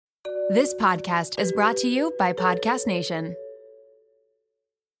This podcast is brought to you by Podcast Nation.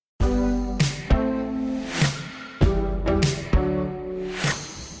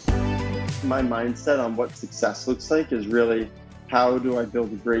 My mindset on what success looks like is really, how do I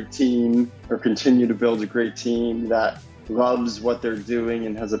build a great team or continue to build a great team that loves what they're doing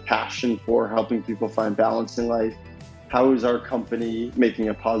and has a passion for helping people find balance in life? How is our company making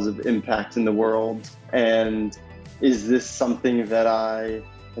a positive impact in the world? And is this something that I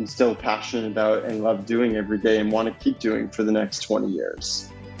am still passionate about and love doing every day and want to keep doing for the next 20 years?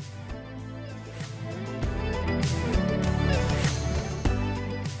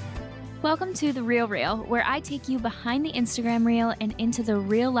 Welcome to The Real Reel, where I take you behind the Instagram reel and into the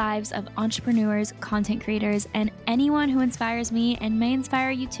real lives of entrepreneurs, content creators, and anyone who inspires me and may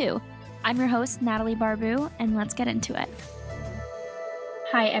inspire you too. I'm your host, Natalie Barbu, and let's get into it.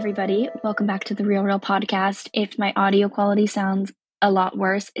 Hi, everybody. Welcome back to The Real Reel podcast. If my audio quality sounds a lot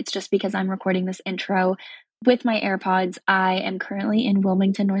worse, it's just because I'm recording this intro with my AirPods. I am currently in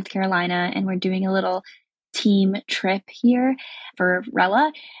Wilmington, North Carolina, and we're doing a little team trip here for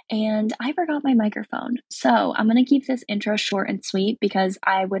Rella, and I forgot my microphone. So I'm going to keep this intro short and sweet because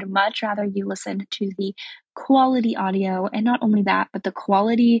I would much rather you listen to the quality audio, and not only that, but the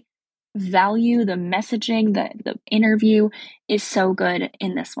quality value, the messaging, the interview is so good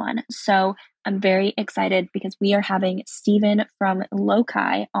in this one. So I'm very excited because we are having Steven from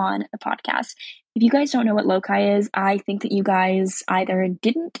Lokai on the podcast. If you guys don't know what Lokai is, I think that you guys either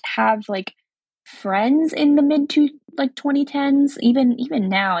didn't have friends in the mid to 2010s, even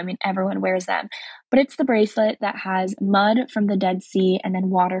now, I mean, everyone wears them, but it's the bracelet that has mud from the Dead Sea and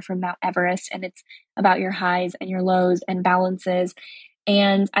then water from Mount Everest, and it's about your highs and your lows and balances.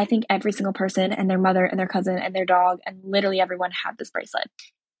 And I think every single person and their mother and their cousin and their dog and literally everyone had this bracelet.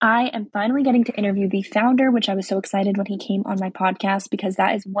 I am finally getting to interview the founder, which I was so excited when he came on my podcast, because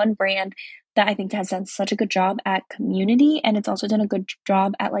that is one brand that I think has done such a good job at community, and it's also done a good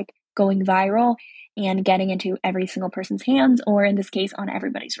job at going viral and getting into every single person's hands, or in this case, on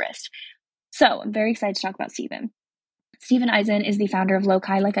everybody's wrist. So I'm very excited to talk about Steven. Steven Izen is the founder of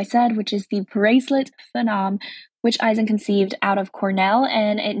Lokai, like I said, which is the bracelet phenom, which Izen conceived out of Cornell,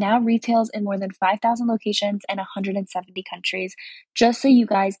 and it now retails in more than 5,000 locations and 170 countries, just so you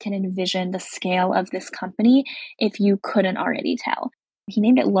guys can envision the scale of this company if you couldn't already tell. He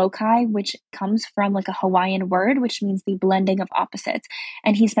named it Lokai, which comes from a Hawaiian word, which means the blending of opposites.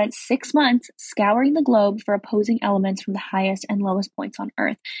 And he spent 6 months scouring the globe for opposing elements from the highest and lowest points on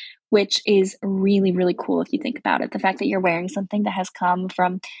Earth, which is really, really cool if you think about it. The fact that you're wearing something that has come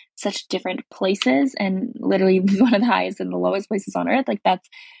from such different places and literally one of the highest and the lowest places on Earth, that's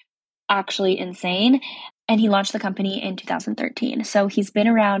actually insane. And he launched the company in 2013. So he's been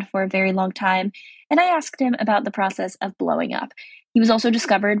around for a very long time. And I asked him about the process of blowing up. He was also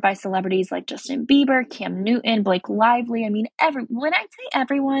discovered by celebrities like Justin Bieber, Cam Newton, Blake Lively. I mean, when I say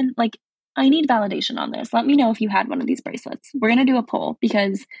everyone, I need validation on this. Let me know if you had one of these bracelets. We're going to do a poll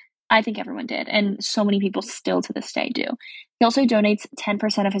because I think everyone did, and so many people still to this day do. He also donates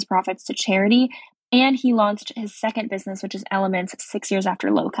 10% of his profits to charity, and he launched his second business, which is Elements, 6 years after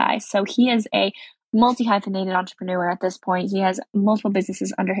Lokai. So he is a multi-hyphenated entrepreneur at this point. He has multiple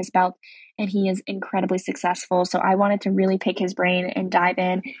businesses under his belt, and he is incredibly successful. So I wanted to really pick his brain and dive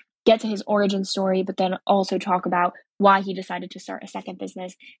in, get to his origin story, but then also talk about why he decided to start a second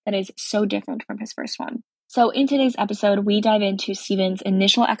business that is so different from his first one. So in today's episode, we dive into Steven's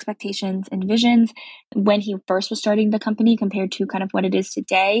initial expectations and visions when he first was starting the company compared to kind of what it is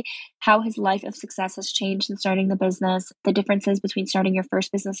today, how his life of success has changed in starting the business, the differences between starting your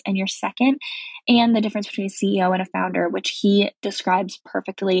first business and your second, and the difference between a CEO and a founder, which he describes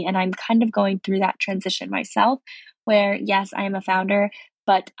perfectly. And I'm kind of going through that transition myself, where yes, I am a founder,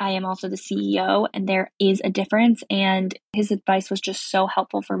 but I am also the CEO, and there is a difference, and his advice was just so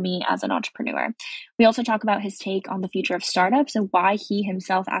helpful for me as an entrepreneur. We also talk about his take on the future of startups and why he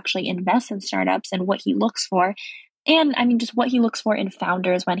himself actually invests in startups and what he looks for, and just what he looks for in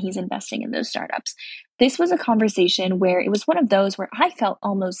founders when he's investing in those startups. This was a conversation where it was one of those where I felt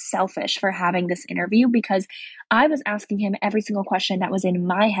almost selfish for having this interview because I was asking him every single question that was in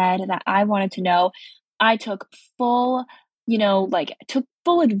my head that I wanted to know. I took full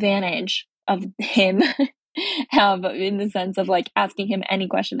advantage of him in the sense of asking him any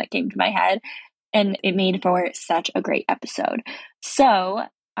question that came to my head. And it made for such a great episode. So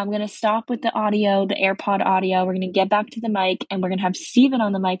I'm going to stop with the audio, the AirPod audio. We're going to get back to the mic, and we're going to have Steven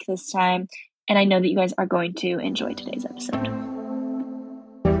on the mic this time. And I know that you guys are going to enjoy today's episode.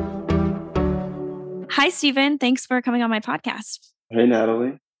 Hi, Steven. Thanks for coming on my podcast. Hey,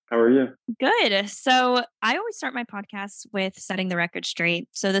 Natalie. How are you? Good. So I always start my podcast with setting the record straight.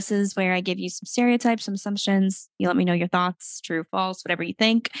 So this is where I give you some stereotypes, some assumptions. You let me know your thoughts, true, false, whatever you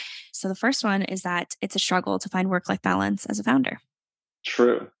think. So the first one is that it's a struggle to find work-life balance as a founder.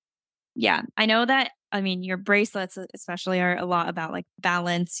 True. Yeah, I know that. I mean, your bracelets especially are a lot about like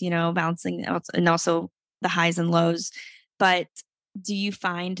balance, balancing and also the highs and lows. But do you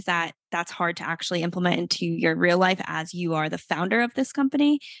find that that's hard to actually implement into your real life as you are the founder of this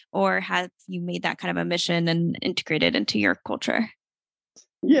company? Or have you made that kind of a mission and integrated into your culture?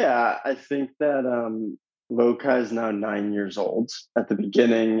 Yeah, I think that Lokai is now 9 years old. At the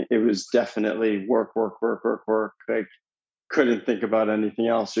beginning, it was definitely work, work, work, work, work. Like, couldn't think about anything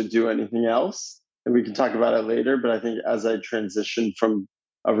else or do anything else. And we can talk about it later. But I think as I transitioned from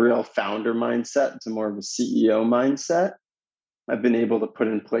a real founder mindset to more of a CEO mindset, I've been able to put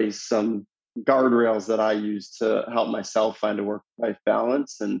in place some guardrails that I use to help myself find a work life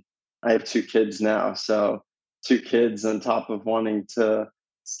balance. And I have 2 kids now. So, 2 kids on top of wanting to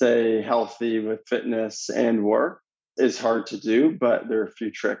stay healthy with fitness and work is hard to do, but there are a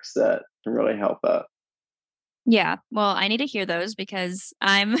few tricks that can really help out. Yeah. Well, I need to hear those because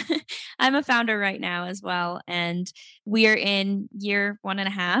I'm I'm a founder right now as well. And we're in year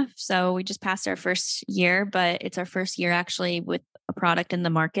 1.5. So we just passed our first year, but it's our first year actually with a product in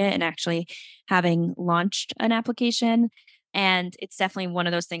the market and actually having launched an application. And it's definitely one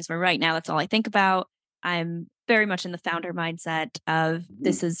of those things where right now that's all I think about. I'm very much in the founder mindset of Mhm.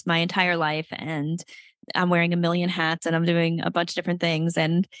 this is my entire life and I'm wearing a million hats and I'm doing a bunch of different things.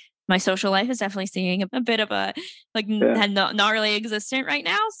 And my social life is definitely seeing a bit of a Yeah, not really existent right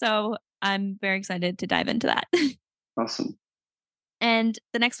now. So I'm very excited to dive into that. awesome. And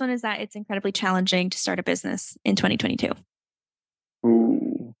the next one is that it's incredibly challenging to start a business in 2022.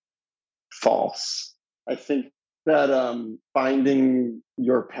 Ooh, false. I think that finding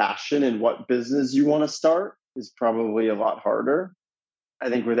your passion and what business you want to start is probably a lot harder. I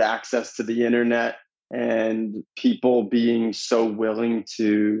think with access to the internet and people being so willing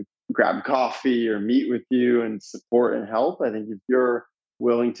to grab coffee or meet with you and support and help, I think if you're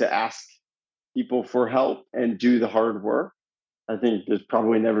willing to ask people for help and do the hard work, I think there's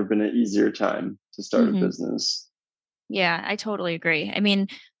probably never been an easier time to start a Hmm. business. Yeah, I totally agree. I mean,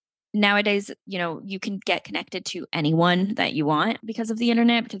 nowadays, you can get connected to anyone that you want because of the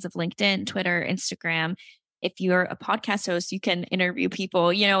internet, because of LinkedIn, Twitter, Instagram. If you're a podcast host, you can interview people.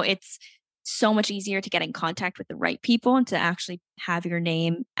 It's so much easier to get in contact with the right people and to actually have your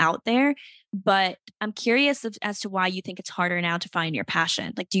name out there. But I'm curious as to why you think it's harder now to find your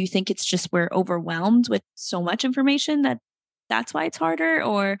passion. Like, do you think it's just we're overwhelmed with so much information that's why it's harder?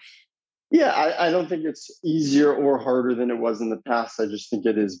 Or Yeah, I don't think it's easier or harder than it was in the past. I just think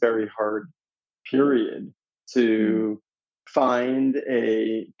it is very hard, period, Mm, to find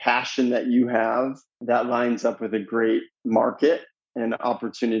a passion that you have that lines up with a great market and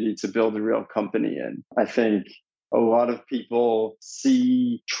opportunity to build a real company in. I think a lot of people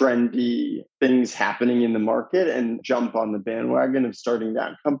see trendy things happening in the market and jump on the bandwagon of starting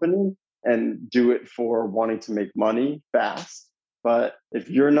that company and do it for wanting to make money fast. But if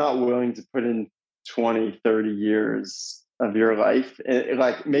you're not willing to put in 20, 30 years of your life,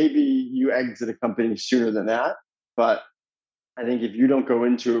 like maybe you exit a company sooner than that. But I think if you don't go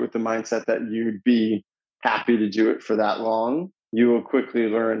into it with the mindset that you'd be happy to do it for that long, you will quickly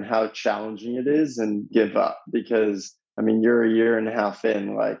learn how challenging it is and give up because I mean, you're a year and a half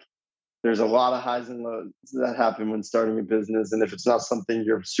in, like there's a lot of highs and lows that happen when starting a business. And if it's not something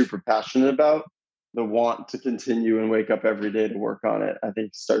you're super passionate about, the want to continue and wake up every day to work on it, I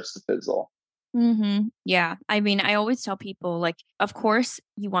think starts to fizzle. yeah. I mean, I always tell people, like, of course,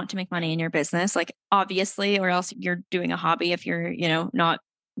 you want to make money in your business, like, obviously, or else you're doing a hobby if you're, not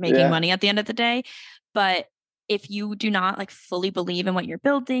making Yeah. money at the end of the day. But if you do not like fully believe in what you're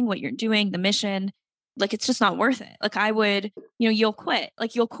building, what you're doing, the mission, like, it's just not worth it. Like, I would, you'll quit.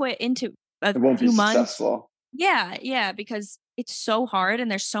 Like, you'll quit into a It won't be few months. successful. Yeah. Yeah. Because it's so hard.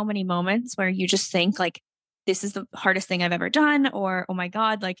 And there's so many moments where you just think, like, this is the hardest thing I've ever done, or, oh my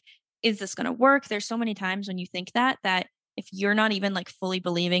God, like, is this going to work? There's so many times when you think that if you're not even like fully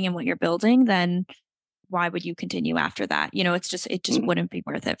believing in what you're building, then why would you continue after that? It just Mhm. wouldn't be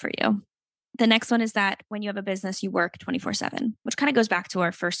worth it for you. The next one is that when you have a business, you work 24/7, which kind of goes back to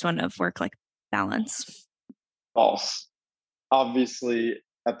our first one of work like balance. False. Obviously,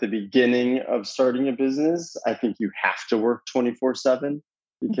 at the beginning of starting a business, I think you have to work 24/7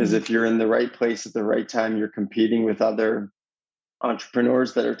 because Hmm. if you're in the right place at the right time, you're competing with other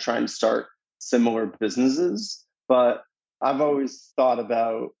entrepreneurs that are trying to start similar businesses. But I've always thought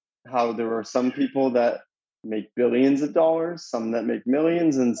about how there are some people that make billions of dollars, some that make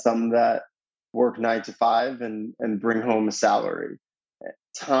millions, and some that work 9 to 5 and bring home a salary.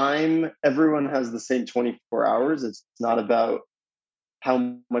 Time, everyone has the same 24 hours. It's not about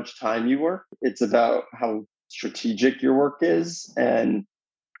how much time you work, it's about how strategic your work is and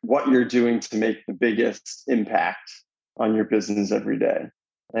what you're doing to make the biggest impact on your business every day.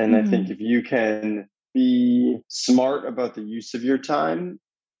 And I think if you can be smart about the use of your time,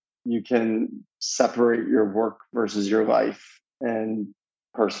 you can separate your work versus your life and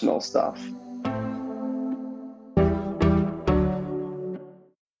personal stuff.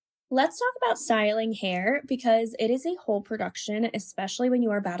 Let's talk about styling hair because it is a whole production, especially when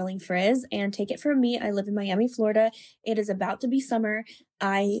you are battling frizz. And take it from me, I live in Miami, Florida. It is about to be summer.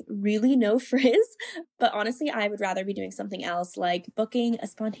 I really know frizz, but honestly, I would rather be doing something else like booking a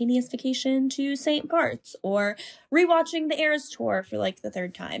spontaneous vacation to St. Bart's or rewatching the Eras tour for like the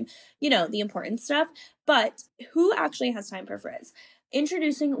third time. You know, the important stuff. But who actually has time for frizz?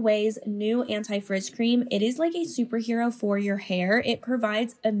 Introducing Ouai's new anti-frizz cream. It is like a superhero for your hair. It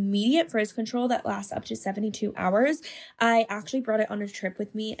provides immediate frizz control that lasts up to 72 hours. I actually brought it on a trip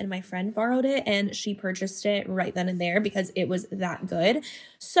with me and my friend borrowed it and she purchased it right then and there because it was that good.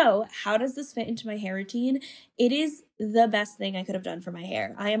 So how does this fit into my hair routine? It is the best thing I could have done for my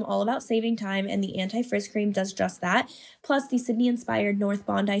hair. I am all about saving time and the anti-frizz cream does just that. Plus the Sydney-inspired North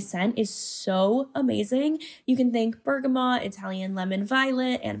Bondi scent is so amazing. You can thank bergamot, Italian lemon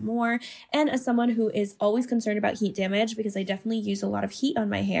violet, and more. And as someone who is always concerned about heat damage because I definitely use a lot of heat on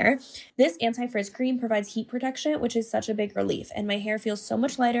my hair, this anti-frizz cream provides heat protection, which is such a big relief, and my hair feels so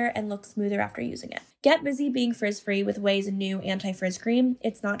much lighter and looks smoother after using it. Get busy being frizz-free with Ouai's new anti-frizz cream.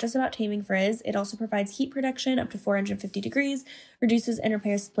 It's not just about taming frizz, it also provides heat protection up to 450 degrees, reduces and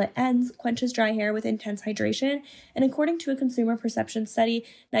repairs split ends, quenches dry hair with intense hydration, and according to a consumer perception study,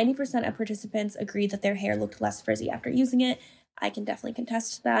 90% of participants agreed that their hair looked less frizzy after using it. I can definitely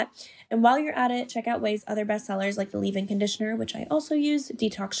contest to that. And while you're at it, check out Ouai's other bestsellers like the leave-in conditioner, which I also use,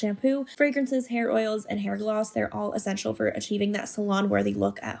 detox shampoo, fragrances, hair oils, and hair gloss. They're all essential for achieving that salon-worthy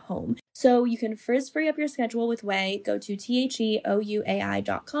look at home. So you can frizz-free up your schedule with Ouai. Go to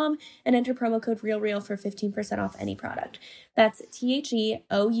theouai.com and enter promo code REALREAL for 15% off any product. That's theouai.com,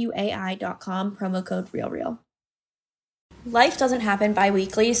 promo code REALREAL. Life doesn't happen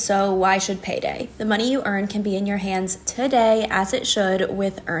bi-weekly, so why should payday? The money you earn can be in your hands today, as it should,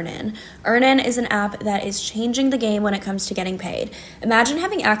 with Earnin. Earnin is an app that is changing the game when it comes to getting paid. Imagine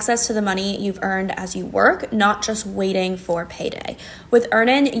having access to the money you've earned as you work, not just waiting for payday. With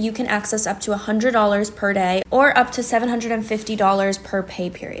Earnin, you can access up to $100 per day or up to $750 per pay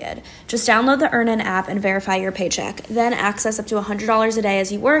period. Just download the Earnin app and verify your paycheck. Then access up to $100 a day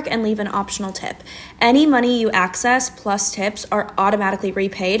as you work and leave an optional tip. Any money you access plus tips are automatically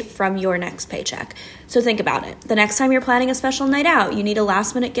repaid from your next paycheck. So think about it. The next time you're planning a special night out, you need a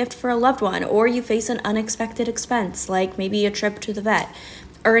last-minute gift for a loved one, or you face an unexpected expense, like maybe a trip to the vet,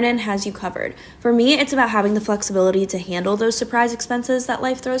 Earnin has you covered. For me, it's about having the flexibility to handle those surprise expenses that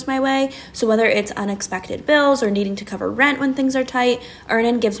life throws my way. So whether it's unexpected bills or needing to cover rent when things are tight,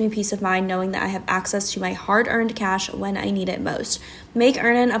 Earnin gives me peace of mind knowing that I have access to my hard-earned cash when I need it most. Make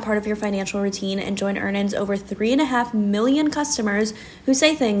Earnin a part of your financial routine and join Earnin's over 3.5 million customers who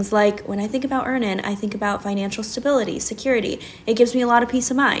say things like, when I think about Earnin, I think about financial stability, security. It gives me a lot of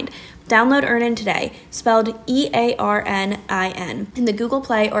peace of mind. Download Earnin today, spelled EARNIN, in the Google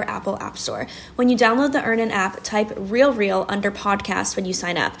Play or Apple App Store. When you download the Earnin app, type Real under podcast when you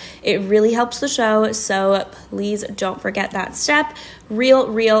sign up. It really helps the show, so please don't forget that step.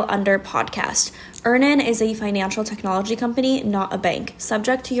 Real under podcast. Earnin is a financial technology company, not a bank.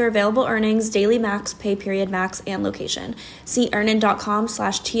 Subject to your available earnings, daily max, pay period max, and location. See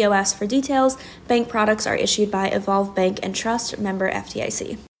earnin.com/TOS for details. Bank products are issued by Evolve Bank and Trust, member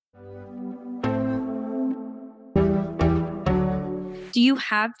FDIC. Do you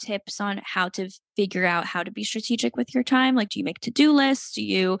have tips on how to figure out how to be strategic with your time? Like, do you make to-do lists? Do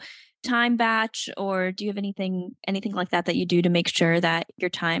you time batch, or do you have anything like that you do to make sure that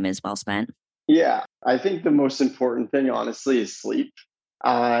your time is well spent? Yeah, I think the most important thing, honestly, is sleep.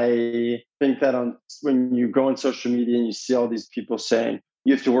 I think that when you go on social media and you see all these people saying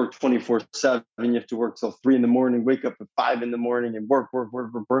you have to work 24/7, you have to work till 3 a.m, wake up at 5 a.m, and work,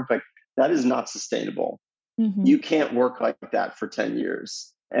 like that is not sustainable. Mm-hmm. You can't work like that for 10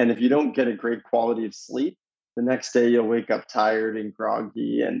 years. And if you don't get a great quality of sleep, the next day you'll wake up tired and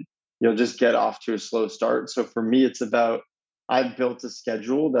groggy and you'll just get off to a slow start. So for me, it's about, I've built a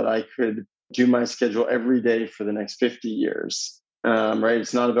schedule that I could do my schedule every day for the next 50 years. Right?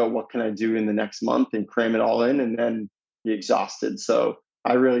 It's not about what can I do in the next month and cram it all in and then be exhausted. So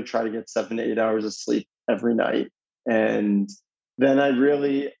I really try to get 7 to 8 hours of sleep every night. And then I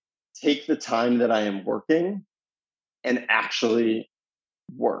really take the time that I am working and actually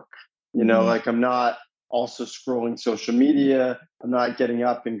work. Like I'm not also scrolling social media. I'm not getting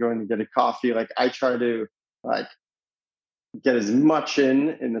up and going to get a coffee. Like I try to like get as much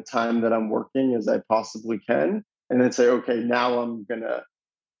in the time that I'm working as I possibly can. And then say, okay, now I'm going to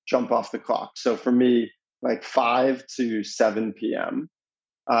jump off the clock. So for me, like 5 to 7 p.m.,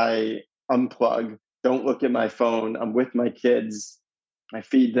 I unplug, don't look at my phone. I'm with my kids. I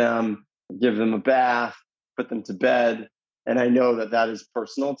feed them, give them a bath, put them to bed. And I know that that is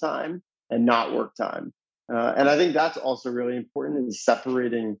personal time and not work time. And I think that's also really important is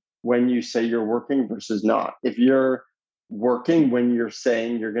separating when you say you're working versus not. If you're working when you're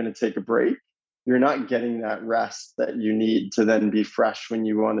saying you're going to take a break, you're not getting that rest that you need to then be fresh when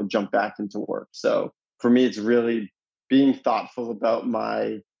you want to jump back into work. So for me, it's really being thoughtful about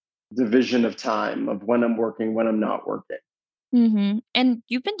my division of time of when I'm working, when I'm not working. And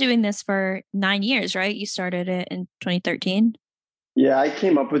you've been doing this for 9 years, right? You started it in 2013. Yeah, I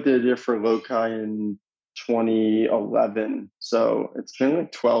came up with the idea for Lokai in 2011. So it's been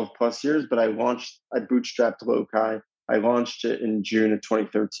like 12 plus years, but I bootstrapped Lokai. I launched it in June of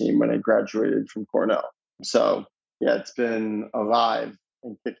 2013 when I graduated from Cornell. So yeah, it's been alive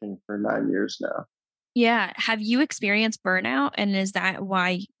and kicking for 9 years now. Yeah. Have you experienced burnout? And is that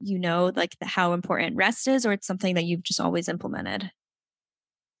why you know like how important rest is, or it's something that you've just always implemented?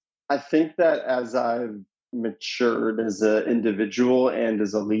 I think that as I've matured as an individual and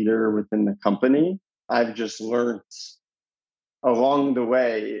as a leader within the company, I've just learned along the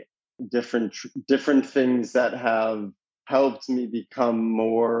way different things that have helped me become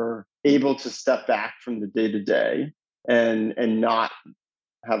more able to step back from the day to day and not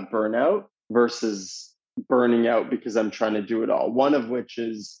have burnout versus burning out because I'm trying to do it all. One of which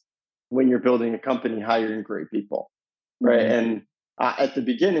is when you're building a company, hiring great people, right? And at the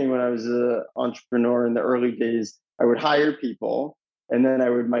beginning, when I was an entrepreneur in the early days, I would hire people and then I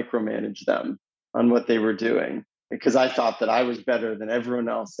would micromanage them on what they were doing because I thought that I was better than everyone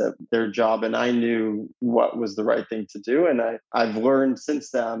else at their job and I knew what was the right thing to do. And I've learned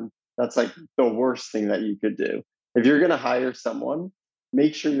since then that's like the worst thing that you could do. If you're going to hire someone,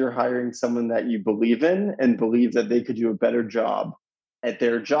 make sure you're hiring someone that you believe in and believe that they could do a better job at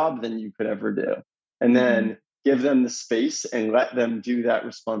their job than you could ever do. And then give them the space and let them do that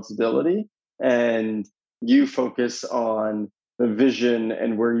responsibility. And you focus on the vision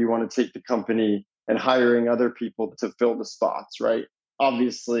and where you want to take the company and hiring other people to fill the spots, right?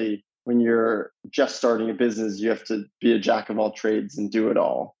 Obviously, when you're just starting a business, you have to be a jack of all trades and do it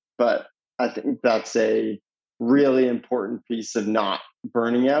all. But I think that's a really important piece of not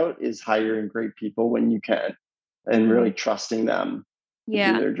burning out is hiring great people when you can and really trusting them to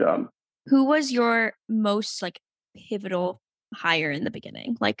do their job. Who was your most like pivotal hire in the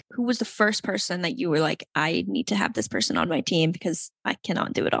beginning? Like who was the first person that you were like, I need to have this person on my team because I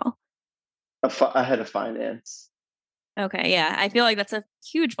cannot do it all? A head of finance. Okay, yeah. I feel like that's a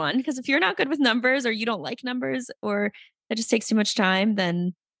huge one because if you're not good with numbers or you don't like numbers or it just takes too much time,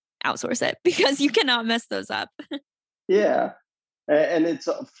 then outsource it because you cannot mess those up. Yeah. And it's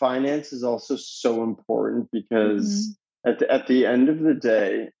finance is also so important because at the end of the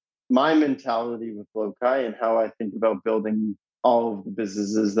day, my mentality with Lokai and how I think about building all of the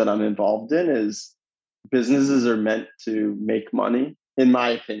businesses that I'm involved in is businesses are meant to make money, in my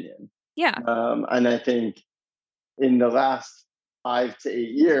opinion. Yeah. And I think in the last 5 to 8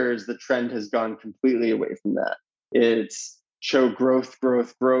 years, the trend has gone completely away from that. It's show growth,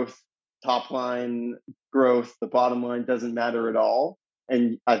 growth, growth, top line growth, the bottom line doesn't matter at all.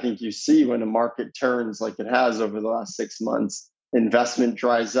 And I think you see when a market turns like it has over the last 6 months, investment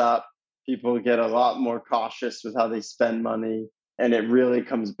dries up, people get a lot more cautious with how they spend money. And it really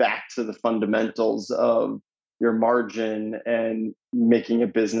comes back to the fundamentals of your margin and making a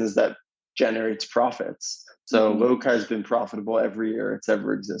business that generates profits. So Lokai has been profitable every year it's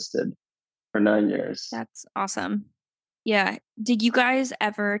ever existed for 9 years. That's awesome. Yeah. Did you guys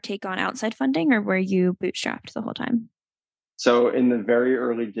ever take on outside funding or were you bootstrapped the whole time? So in the very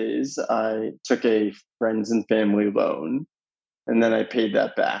early days, I took a friends and family loan and then I paid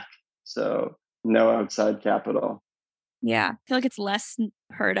that back. So no outside capital. Yeah. I feel like it's less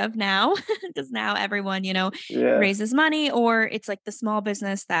heard of now because now everyone, Yeah. raises money or it's like the small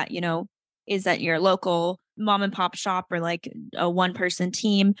business that, is at your local mom and pop shop or like a one person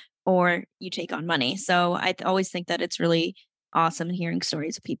team or you take on money. So I always think that it's really awesome hearing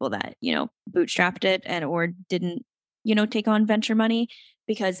stories of people that, bootstrapped it and or didn't, take on venture money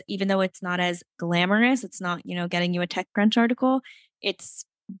because even though it's not as glamorous, it's not, getting you a TechCrunch article, it's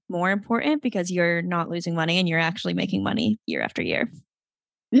more important because you're not losing money and you're actually making money year after year.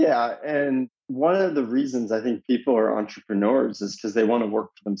 Yeah. And one of the reasons I think people are entrepreneurs is because they want to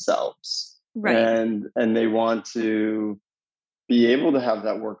work for themselves, Right. and they want to be able to have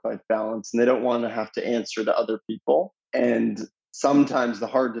that work life balance, and they don't want to have to answer to other people. And sometimes the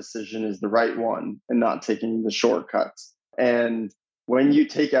hard decision is the right one and not taking the shortcuts. And when you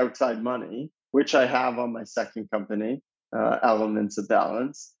take outside money, which I have on my second company, Elements of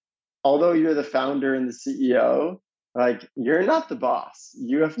Balance, although you're the founder and the CEO, like you're not the boss.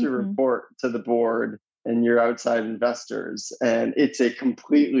 You have to report to the board and your outside investors. And it's a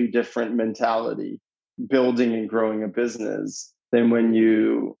completely different mentality building and growing a business than when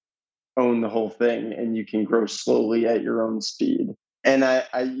you own the whole thing and you can grow slowly at your own speed. And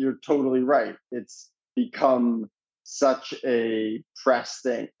you're totally right. It's become such a press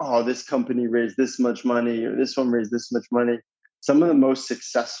thing. Oh, this company raised this much money, or this one raised this much money. Some of the most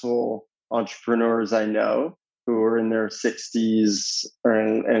successful entrepreneurs I know who are in their 60s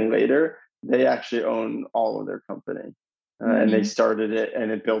and later, they actually own all of their company. And they started it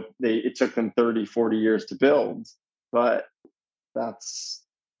and it took them 30, 40 years to build. But that's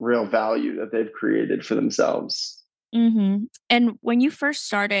real value that they've created for themselves. And when you first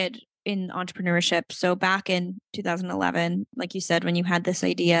started in entrepreneurship, so back in 2011, like you said, when you had this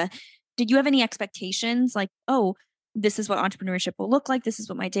idea, did you have any expectations like, oh, this is what entrepreneurship will look like? This is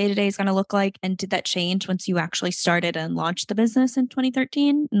what my day to day is going to look like? And did that change once you actually started and launched the business in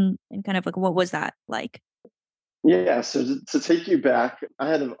 2013? And kind of like, what was that like? Yeah, so to take you back, I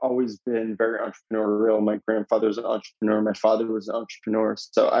had always been very entrepreneurial. My grandfather was an entrepreneur. My father was an entrepreneur.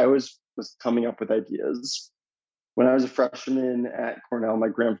 So I always was coming up with ideas. When I was a freshman at Cornell, my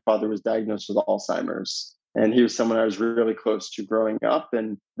grandfather was diagnosed with Alzheimer's. And he was someone I was really close to growing up.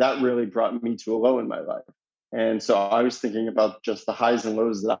 And that really brought me to a low in my life. And so I was thinking about just the highs and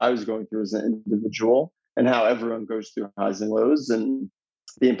lows that I was going through as an individual and how everyone goes through highs and lows and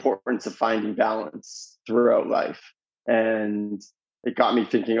the importance of finding balance throughout life. And it got me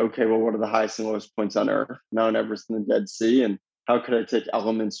thinking, okay, well, what are the highest and lowest points on Earth? Mount Everest and the Dead Sea. And how could I take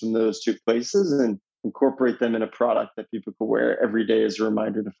elements from those two places and incorporate them in a product that people could wear every day as a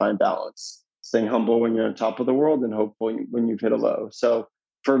reminder to find balance, staying humble when you're on top of the world and hopeful when you've hit a low. So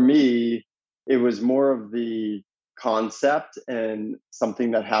for me, it was more of the concept and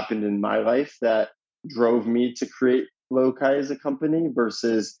something that happened in my life that drove me to create Lokai as a company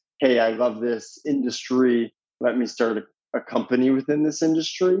versus, hey, I love this industry. Let me start a company within this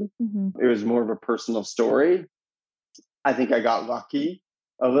industry. It was more of a personal story. I think I got lucky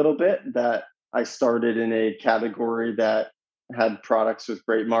a little bit that I started in a category that had products with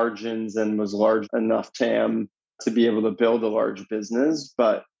great margins and was large enough TAM to be able to build a large business.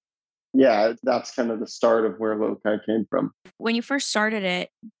 But yeah, that's kind of the start of where Lokai came from. When you first started it,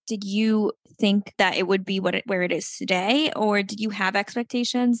 did you think that it would be where it is today? Or did you have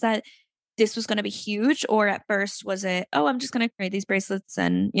expectations that this was going to be huge? Or at first was it, oh, I'm just going to create these bracelets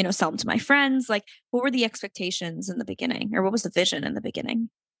and, sell them to my friends? Like, what were the expectations in the beginning? Or what was the vision in the beginning?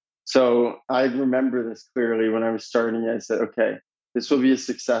 So I remember this clearly when I was starting. I said, okay, this will be a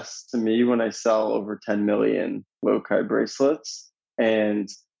success to me when I sell over 10 million Lokai bracelets. And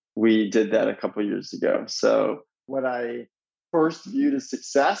we did that a couple of years ago. So what I first viewed as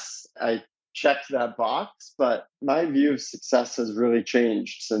success, I checked that box, but my view of success has really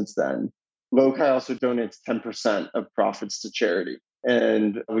changed since then. Lokai also donates 10% of profits to charity.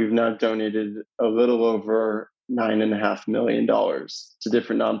 And we've now donated a little over $9.5 million to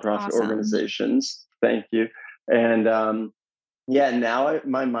different nonprofit organizations. Thank you. And now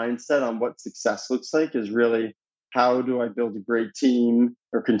my mindset on what success looks like is really how do I build a great team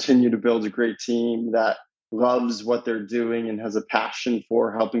or continue to build a great team that loves what they're doing and has a passion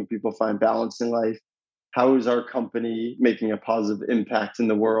for helping people find balance in life? How is our company making a positive impact in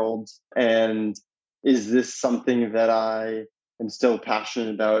the world? And is this something that I am still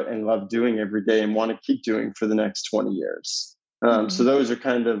passionate about and love doing every day and want to keep doing for the next 20 years? So those are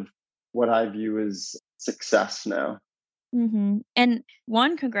kind of what I view as success now. And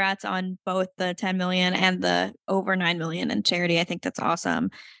congrats on both the 10 million and the over 9 million in charity. I think that's awesome.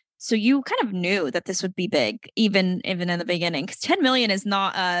 So you kind of knew that this would be big, even in the beginning, because 10 million is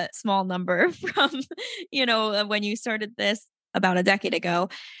not a small number from, when you started this about a decade ago.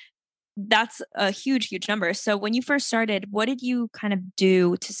 That's a huge, huge number. So when you first started, what did you kind of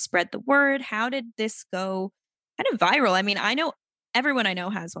do to spread the word? How did this go kind of viral? I mean, I know everyone I know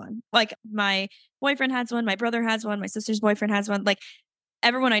has one. Like my boyfriend has one, my brother has one, my sister's boyfriend has one. Like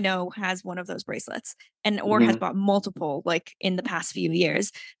everyone I know has one of those bracelets or has Mhm. bought multiple like in the past few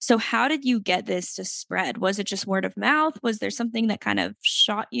years. So how did you get this to spread? Was it just word of mouth? Was there something that kind of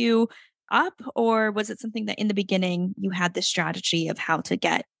shot you up, or was it something that in the beginning you had this strategy of how to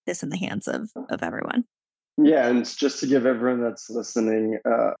get this in the hands of everyone? Yeah, and it's just to give everyone that's listening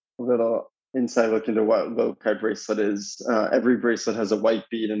a little inside look into what Lokai bracelet is. Every bracelet has a white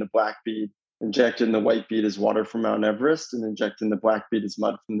bead and a black bead. Injected in the white bead is water from Mount Everest, and injected in the black bead is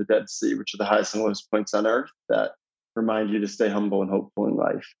mud from the Dead Sea, which are the highest and lowest points on Earth that remind you to stay humble and hopeful in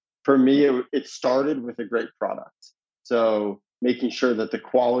life. For me, it started with a great product. So making sure that the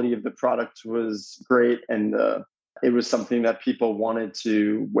quality of the product was great and it was something that people wanted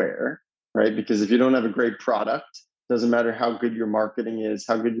to wear, right? Because if you don't have a great product, doesn't matter how good your marketing is,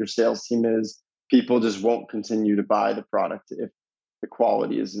 how good your sales team is, people just won't continue to buy the product if the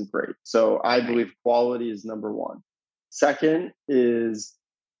quality isn't great. So I Right. believe quality is number one. Second is,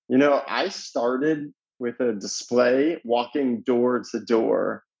 I started with a display walking door to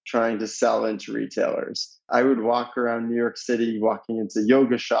door trying to sell into retailers. I would walk around New York City walking into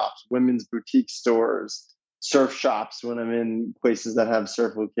yoga shops, women's boutique stores, surf shops when I'm in places that have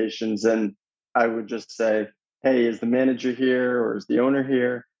surf locations. And I would just say, hey, is the manager here or is the owner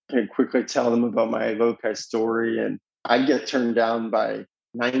here? And quickly tell them about my Lokai story. And I'd get turned down by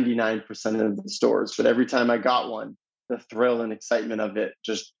 99% of the stores. But every time I got one, the thrill and excitement of it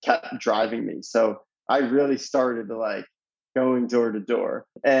just kept driving me. So I really started to like going door to door.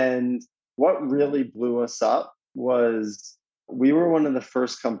 And what really blew us up was we were one of the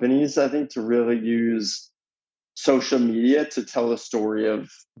first companies, I think, to really use social media to tell the story of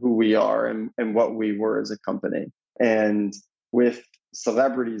who we are and what we were as a company. And with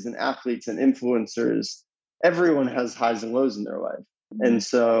celebrities and athletes and influencers, everyone has highs and lows in their life. And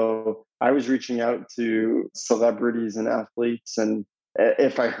so I was reaching out to celebrities and athletes. And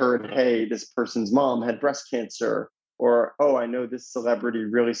if I heard, hey, this person's mom had breast cancer, or, oh, I know this celebrity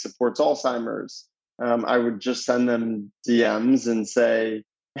really supports Alzheimer's, I would just send them DMs and say,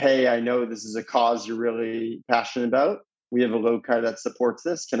 hey, I know this is a cause you're really passionate about. We have a Lokai that supports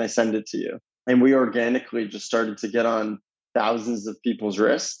this. Can I send it to you? And we organically just started to get on thousands of people's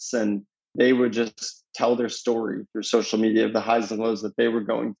wrists, and they would just tell their story through social media of the highs and lows that they were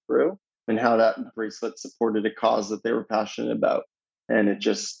going through and how that bracelet supported a cause that they were passionate about. And it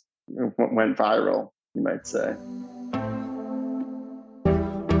just went viral, you might say.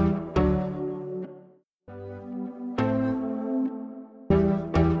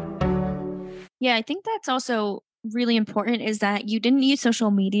 Yeah, I think that's also really important is that you didn't use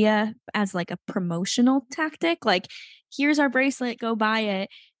social media as like a promotional tactic. Like, here's our bracelet, go buy it.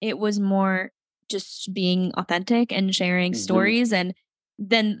 It was more just being authentic and sharing Mm-hmm. stories. And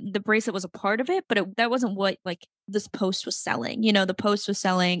then the bracelet was a part of it, but that wasn't what like this post was selling. The post was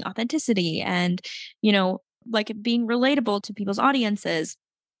selling authenticity and, like being relatable to people's audiences,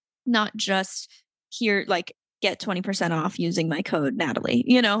 not just here, like get 20% off using my code Natalie,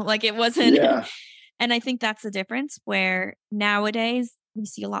 like it wasn't. Yeah. And I think that's the difference where nowadays we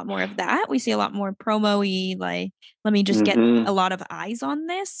see a lot more of that. We see a lot more promo-y, like, let me just get Mm-hmm. a lot of eyes on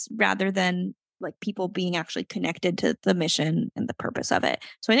this rather than like people being actually connected to the mission and the purpose of it.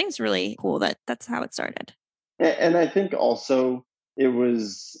 So I think it's really cool that that's how it started. And I think also it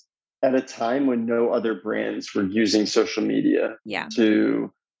was at a time when no other brands were using social media Yeah.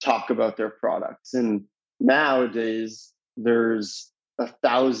 to talk about their products. And nowadays, there's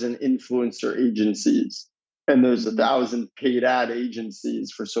 1,000 influencer agencies and there's Mhm. 1,000 paid ad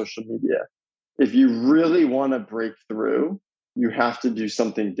agencies for social media. If you really want to break through, you have to do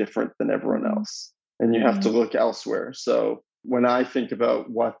something different than everyone Mhm. else and you have to Mhm. look elsewhere. So when I think about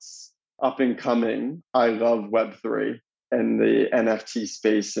what's up and coming, I love Web3 and the NFT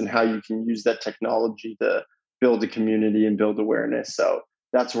space and how you can use that technology to build a community and build awareness. So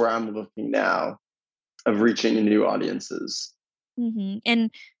that's where I'm looking now of reaching new audiences.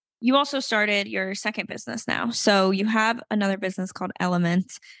 And you also started your second business now. So you have another business called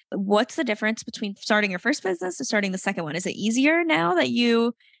Elements. What's the difference between starting your first business and starting the second one? Is it easier now that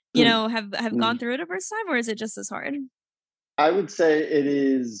have gone through it a first time, or is it just as hard? I would say it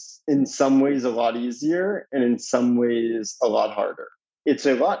is in some ways a lot easier and in some ways a lot harder. It's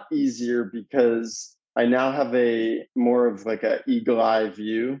a lot easier because I now have a more of like a eagle eye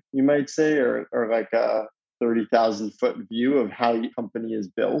view, you might say, or like a 30,000 foot view of how your company is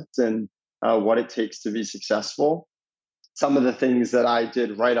built and what it takes to be successful. Some of the things that I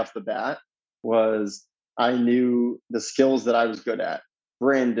did right off the bat was I knew the skills that I was good at: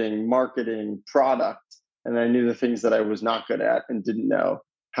 branding, marketing, product. And I knew the things that I was not good at and didn't know: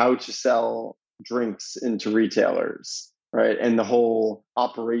 how to sell drinks into retailers, right? And the whole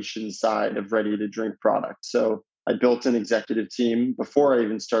operations side of ready to drink products. So I built an executive team before I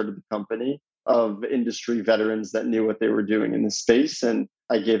even started the company of industry veterans that knew what they were doing in the space. And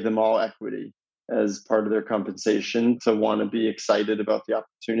I gave them all equity as part of their compensation to want to be excited about the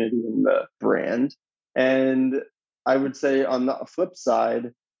opportunity and the brand. And I would say on the flip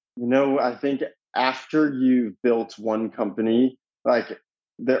side, I think after you've built one company, like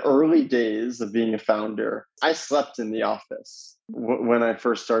the early days of being a founder, I slept in the office when I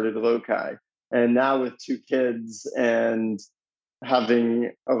first started Lokai. And now with two kids and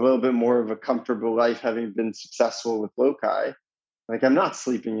having a little bit more of a comfortable life, having been successful with Lokai, like I'm not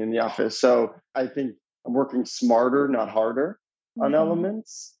sleeping in the office. So I think I'm working smarter, not harder on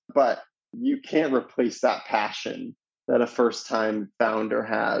elements, but you can't replace that passion that a first time founder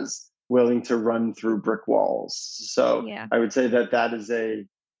has, willing to run through brick walls. So Yeah. I would say that is a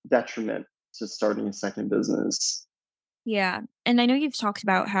detriment to starting a second business. Yeah. And I know you've talked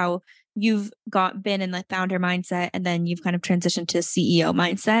about how you've been in the founder mindset and then you've kind of transitioned to CEO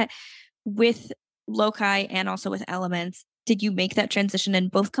mindset with Lokai and also with Elements. Did you make that transition in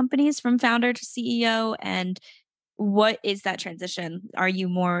both companies from founder to CEO? And what is that transition? Are you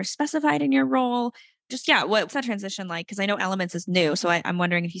more specified in your role? Just, yeah, what's that transition like? Because I know Elements is new. So I'm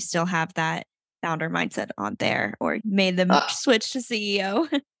wondering if you still have that founder mindset on there or made them switch to CEO.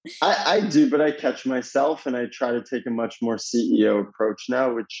 I do, but I catch myself and I try to take a much more CEO approach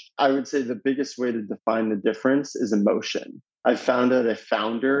now, which I would say the biggest way to define the difference is emotion. I found that a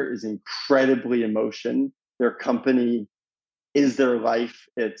founder is incredibly emotion. Their company is their life.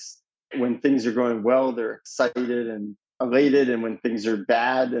 It's when things are going well, they're excited and elated. And when things are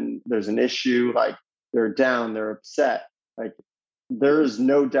bad and there's an issue, like they're down, they're upset. Like there is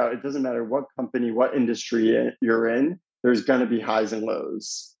no doubt, it doesn't matter what company, what industry you're in, there's going to be highs and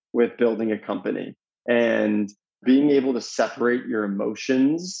lows with building a company. And being able to separate your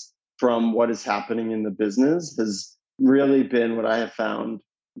emotions from what is happening in the business has really been what I have found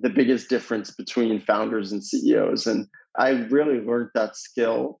the biggest difference between founders and CEOs. And I really learned that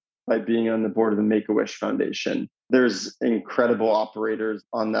skill by being on the board of the Make-A-Wish Foundation. There's incredible operators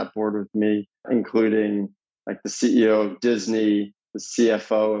on that board with me, including like the CEO of Disney, the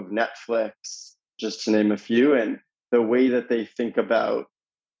CFO of Netflix, just to name a few. And the way that they think about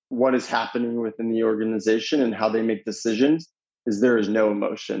what is happening within the organization and how they make decisions is there is no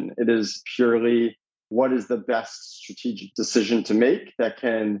emotion. It is purely what is the best strategic decision to make that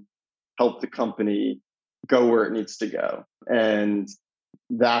can help the company go where it needs to go. And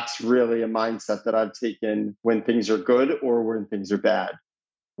that's really a mindset that I've taken when things are good or when things are bad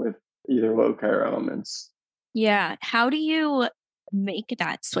with either Lokai or Elements. Yeah. How do you make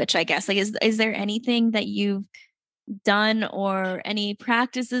that switch, I guess? Like is there anything that you've done or any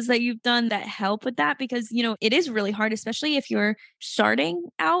practices that you've done that help with that? Because, it is really hard, especially if you're starting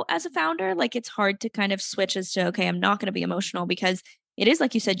out as a founder. Like it's hard to kind of switch as to, okay, I'm not going to be emotional because it is,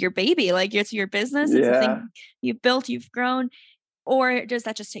 like you said, your baby, like it's your business. It's a Yeah. thing you've built, you've grown. Or does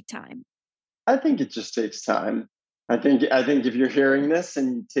that just take time? I think it just takes time. I think if you're hearing this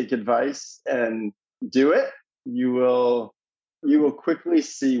and you take advice and do it, you will quickly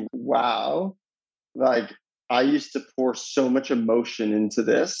see, wow, like I used to pour so much emotion into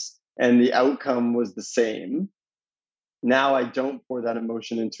this and the outcome was the same. Now I don't pour that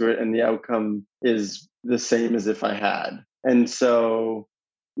emotion into it and the outcome is the same as if I had. And so,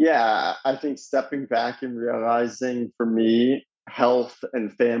 yeah, I think stepping back and realizing for me, health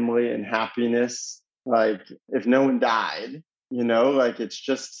and family and happiness, like if no one died, like it's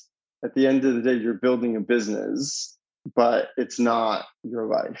just at the end of the day, you're building a business, but it's not your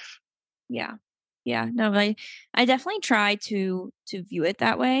life. Yeah. Yeah. No, I definitely try to view it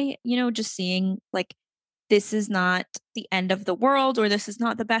that way, just seeing like this is not the end of the world or this is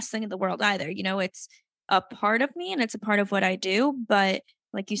not the best thing in the world either. It's a part of me and it's a part of what I do. But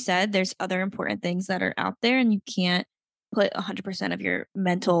like you said, there's other important things that are out there and you can't put 100% of your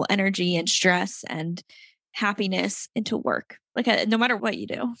mental energy and stress and happiness into work, like no matter what you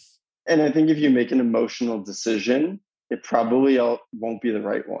do. And I think if you make an emotional decision, it probably won't be the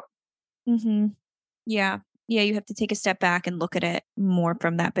right one. Mm-hmm. Yeah. Yeah. You have to take a step back and look at it more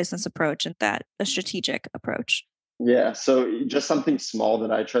from that business approach and that a strategic approach. Yeah. So just something small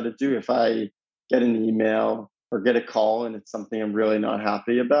that I try to do if I get an email or get a call and it's something I'm really not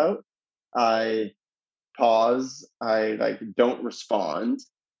happy about, I pause, I like don't respond,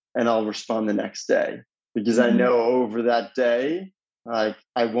 and I'll respond the next day because I Mm-hmm. know over that day, like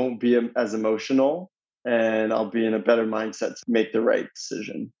I won't be as emotional and I'll be in a better mindset to make the right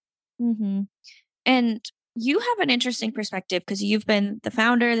decision. Mm-hmm. And you have an interesting perspective because you've been the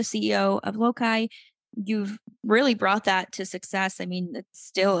founder, the CEO of Lokai. you've really brought that to success. I mean, it's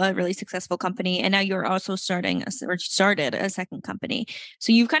still a really successful company. And now you're also started a second company.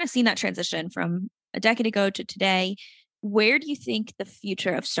 So you've kind of seen that transition from a decade ago to today. Where do you think the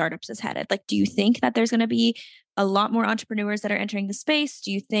future of startups is headed? Like, do you think that there's going to be a lot more entrepreneurs that are entering the space?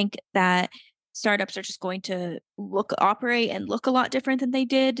 Do you think that startups are just going to operate and look a lot different than they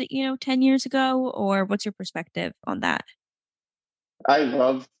did, 10 years ago? Or what's your perspective on that? I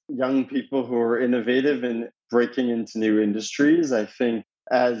love young people who are innovative and breaking into new industries. I think,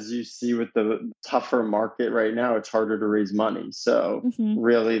 as you see with the tougher market right now, it's harder to raise money. So, Mm-hmm.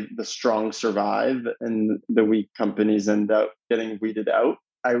 really, the strong survive and the weak companies end up getting weeded out.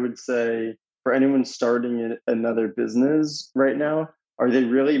 I would say for anyone starting another business right now, are they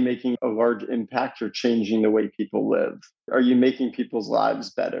really making a large impact or changing the way people live? Are you making people's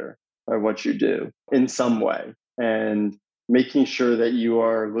lives better by what you do in some way? And making sure that you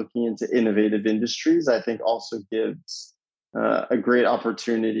are looking into innovative industries, I think also gives a great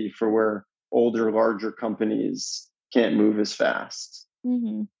opportunity for where older, larger companies can't move as fast.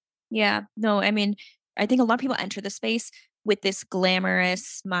 Mm-hmm. Yeah. No, I mean, I think a lot of people enter the space with this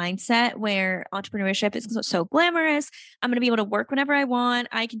glamorous mindset where entrepreneurship is so glamorous. I'm going to be able to work whenever I want.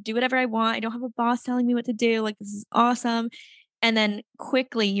 I can do whatever I want. I don't have a boss telling me what to do. Like, this is awesome. And then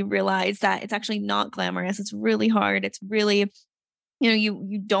quickly you realize that it's actually not glamorous. It's really hard. It's really,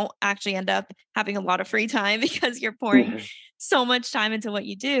 you don't actually end up having a lot of free time because you're pouring so much time into what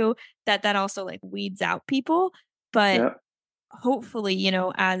you do that also like weeds out people. But Yeah. hopefully,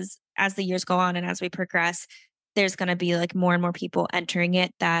 as the years go on and as we progress, there's going to be like more and more people entering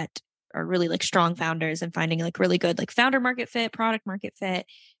it that are really like strong founders and finding like really good like founder market fit, product market fit.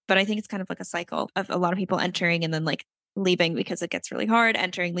 But I think it's kind of like a cycle of a lot of people entering and then like leaving because it gets really hard,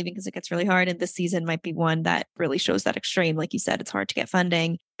 entering, leaving because it gets really hard. And this season might be one that really shows that extreme. Like you said, it's hard to get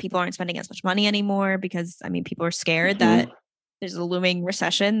funding. People aren't spending as much money anymore because, I mean, people are scared that there's a looming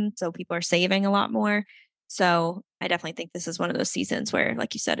recession. So people are saving a lot more. So I definitely think this is one of those seasons where,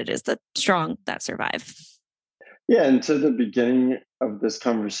 like you said, it is the strong that survive. Yeah. And to the beginning of this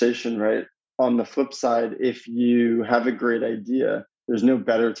conversation, right? On the flip side, if you have a great idea, there's no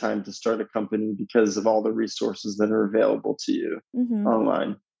better time to start a company because of all the resources that are available to you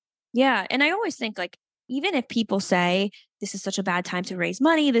online. Yeah. And I always think like, even if people say this is such a bad time to raise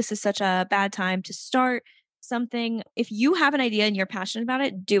money, this is such a bad time to start something, if you have an idea and you're passionate about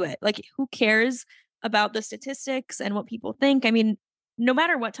it, do it. Like, who cares about the statistics and what people think? I mean, no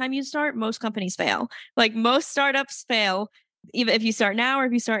matter what time you start, most companies fail. Like, most startups fail, even if you start now or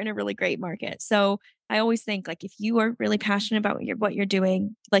if you start in a really great market. So I always think like if you are really passionate about what you're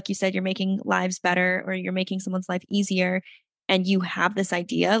doing, like you said, you're making lives better or you're making someone's life easier, and you have this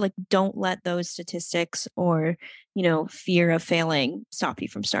idea, like don't let those statistics or, fear of failing stop you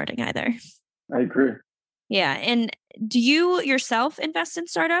from starting either. I agree. Yeah. And do you yourself invest in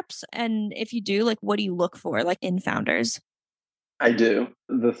startups? And if you do, like what do you look for like in founders? I do.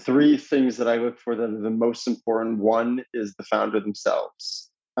 The three things that I look for that are the most important, one is the founder themselves.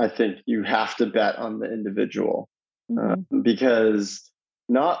 I think you have to bet on the individual because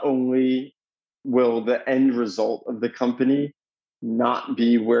not only will the end result of the company not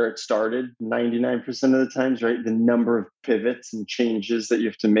be where it started 99% of the times, right? The number of pivots and changes that you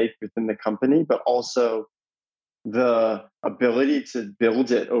have to make within the company, but also the ability to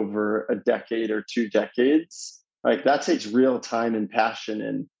build it over a decade or 2 decades, like that takes real time and passion.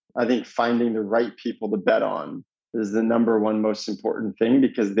 And I think finding the right people to bet on is the number one most important thing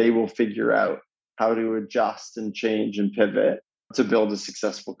because they will figure out how to adjust and change and pivot to build a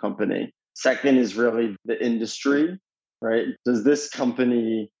successful company. Second is really the industry, right? Does this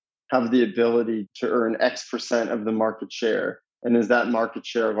company have the ability to earn X% of the market share? And is that market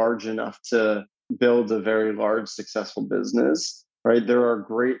share large enough to build a very large successful business, right? There are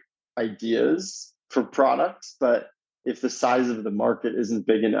great ideas for products, but if the size of the market isn't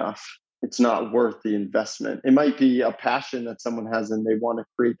big enough, it's not worth the investment. It might be a passion that someone has and they want to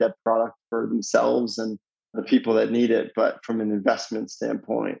create that product for themselves and the people that need it. But from an investment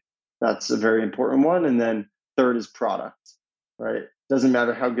standpoint, that's a very important one. And then third is product, right? Doesn't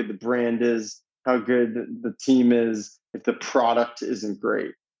matter how good the brand is, how good the team is, if the product isn't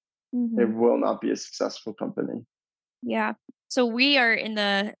great, it will not be a successful company. Yeah. So we are in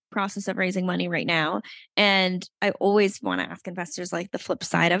the process of raising money right now. And I always want to ask investors like the flip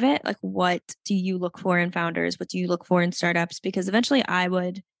side of it. Like, what do you look for in founders? What do you look for in startups? Because eventually I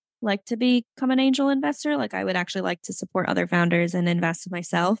would like to become an angel investor. Like, I would actually like to support other founders and invest in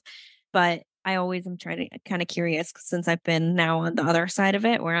myself. But I always am trying to kind of curious since I've been now on the other side of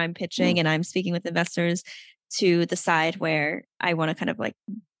it where I'm pitching and I'm speaking with investors to the side where I want to kind of like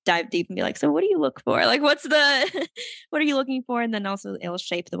dive deep and be like, so what do you look for? Like, what are you looking for? And then also it'll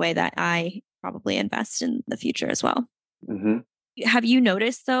shape the way that I probably invest in the future as well. Mm-hmm. Have you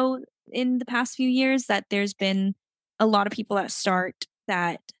noticed though, in the past few years that there's been a lot of people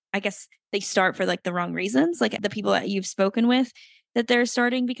that I guess they start for like the wrong reasons, like the people that you've spoken with, that they're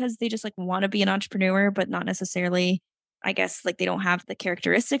starting because they just like want to be an entrepreneur, but not necessarily, I guess, like they don't have the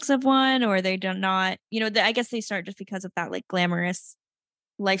characteristics of one, or they do not, I guess they start just because of that like glamorous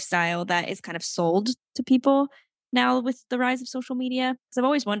lifestyle that is kind of sold to people now with the rise of social media. Because I've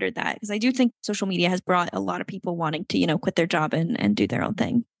always wondered that, because I do think social media has brought a lot of people wanting to, quit their job and do their own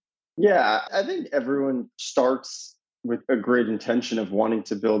thing. Yeah, I think everyone starts with a great intention of wanting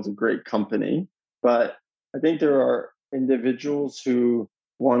to build a great company. But I think there are individuals who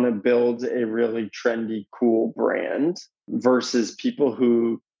want to build a really trendy, cool brand versus people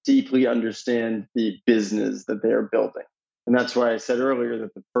who deeply understand the business that they are building. And that's why I said earlier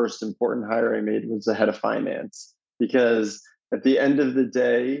that the first important hire I made was the head of finance, because at the end of the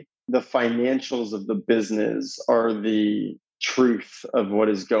day, the financials of the business are the truth of what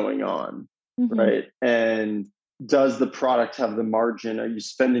is going on, right? And does the product have the margin? Are you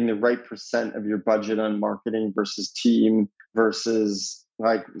spending the right percent of your budget on marketing versus team versus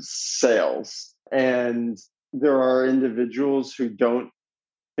like sales? And there are individuals who don't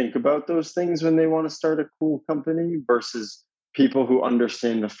think about those things when they want to start a cool company versus people who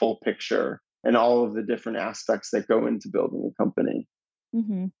understand the full picture and all of the different aspects that go into building a company.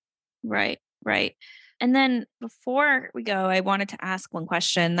 Mm-hmm. Right. And then before we go, I wanted to ask one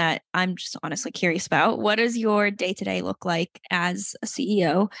question that I'm just honestly curious about. What does your day-to-day look like as a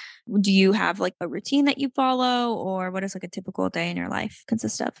CEO? Do you have like a routine that you follow, or what does like a typical day in your life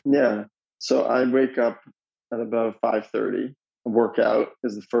consist of? Yeah. So I wake up at about 5:30. Workout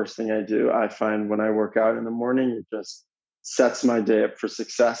is the first thing I do. I find when I work out in the morning, it just sets my day up for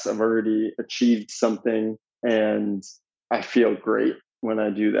success. I've already achieved something and I feel great when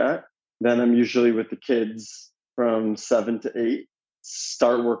I do that. Then I'm usually with the kids from 7 to 8.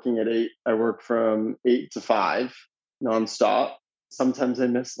 Start working at 8. I work from 8 to 5 nonstop. Sometimes I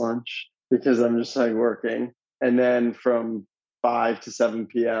miss lunch because I'm just like working. And then from 5 to 7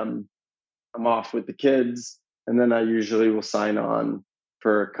 p.m., I'm off with the kids. And then I usually will sign on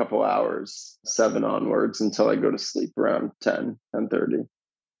for a couple hours, 7 onwards, until I go to sleep around 10:30.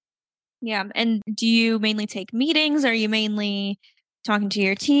 Yeah. And do you mainly take meetings? Are you mainly talking to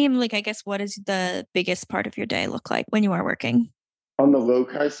your team? Like, I guess, what does the biggest part of your day look like when you are working? On the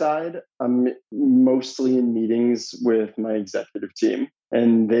Lokai side, I'm mostly in meetings with my executive team,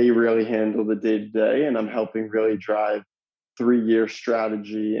 and they really handle the day to day. And I'm helping really drive 3-year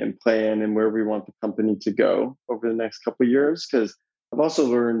strategy and plan and where we want the company to go over the next couple of years. Because I've also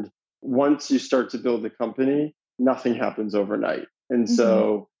learned once you start to build a company, nothing happens overnight. And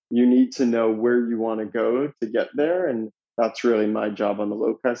so you need to know where you want to go to get there. And that's really my job on the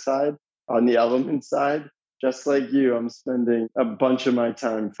Lokai side. On the Element side, just like you, I'm spending a bunch of my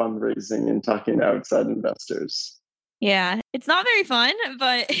time fundraising and talking to outside investors. Yeah, it's not very fun,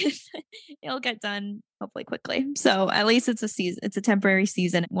 but it'll get done hopefully quickly. So at least it's a season. It's a temporary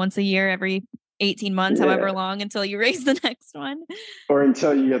season, once a year, every 18 months, however long, until you raise the next one. Or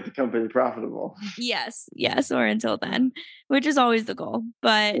until you get the company profitable. Yes, or until then, which is always the goal.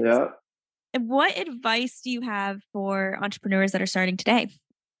 But what advice do you have for entrepreneurs that are starting today?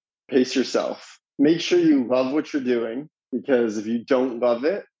 Pace yourself. Make sure you love what you're doing, because if you don't love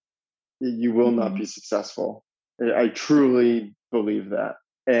it, you will not be successful. I truly believe that.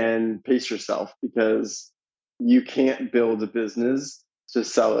 And pace yourself, because you can't build a business to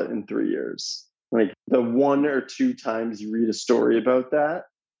sell it in 3 years. Like the 1 or 2 times you read a story about that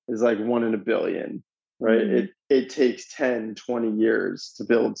is like 1 in a billion, right? It takes 10, 20 years to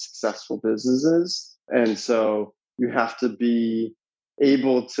build successful businesses. And so you have to be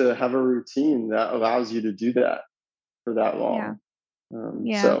able to have a routine that allows you to do that for that long.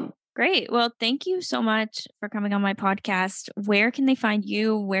 So great. Well, thank you so much for coming on my podcast. Where can they find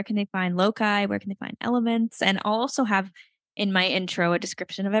you? Where can they find Lokai? Where can they find Elements? And I'll also have in my intro a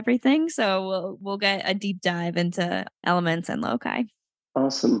description of everything. So we'll get a deep dive into Elements and Lokai.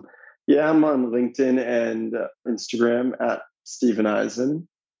 Awesome. Yeah, I'm on LinkedIn and Instagram at Steven Izen.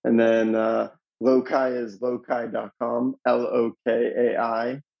 And then Lokai is lokai.com,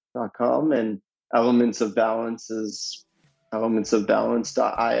 LOKAI.com. And Elements of Balance is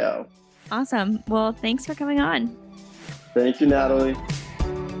elementsofbalance.io. Awesome. Well, thanks for coming on. Thank you, Natalie.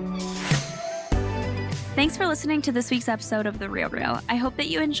 Thanks for listening to this week's episode of The Real Real. I hope that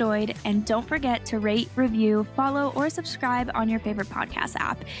you enjoyed, and don't forget to rate, review, follow, or subscribe on your favorite podcast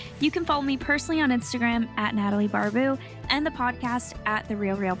app. You can follow me personally on Instagram at Natalie Barbu and the podcast at The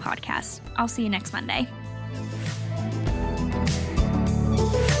Real Real Podcast. I'll see you next Monday.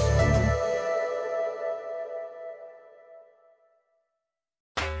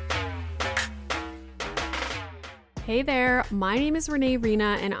 Hey there, my name is Renee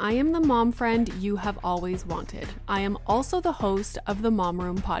Rena, and I am the mom friend you have always wanted. I am also the host of the Mom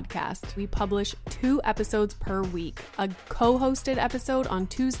Room podcast. We publish 2 episodes per week, a co-hosted episode on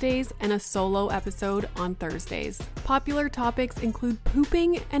Tuesdays and a solo episode on Thursdays. Popular topics include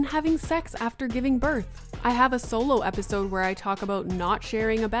pooping and having sex after giving birth. I have a solo episode where I talk about not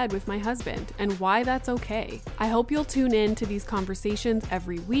sharing a bed with my husband and why that's okay. I hope you'll tune in to these conversations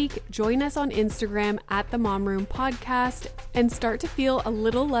every week. Join us on Instagram at the Mom Room Podcast and start to feel a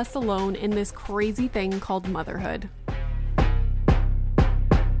little less alone in this crazy thing called motherhood.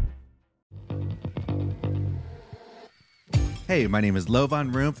 Hey, my name is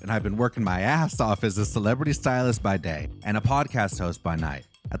Lovan Rumpf, and I've been working my ass off as a celebrity stylist by day and a podcast host by night.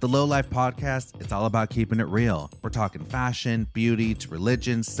 At the Low Life Podcast, it's all about keeping it real. We're talking fashion, beauty, to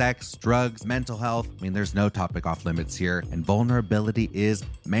religion, sex, drugs, mental health. I mean, there's no topic off limits here, and vulnerability is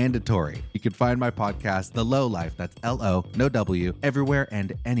mandatory. You can find my podcast, The Low Life, that's L-O, no W, everywhere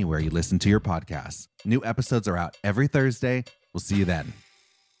and anywhere you listen to your podcasts. New episodes are out every Thursday. We'll see you then.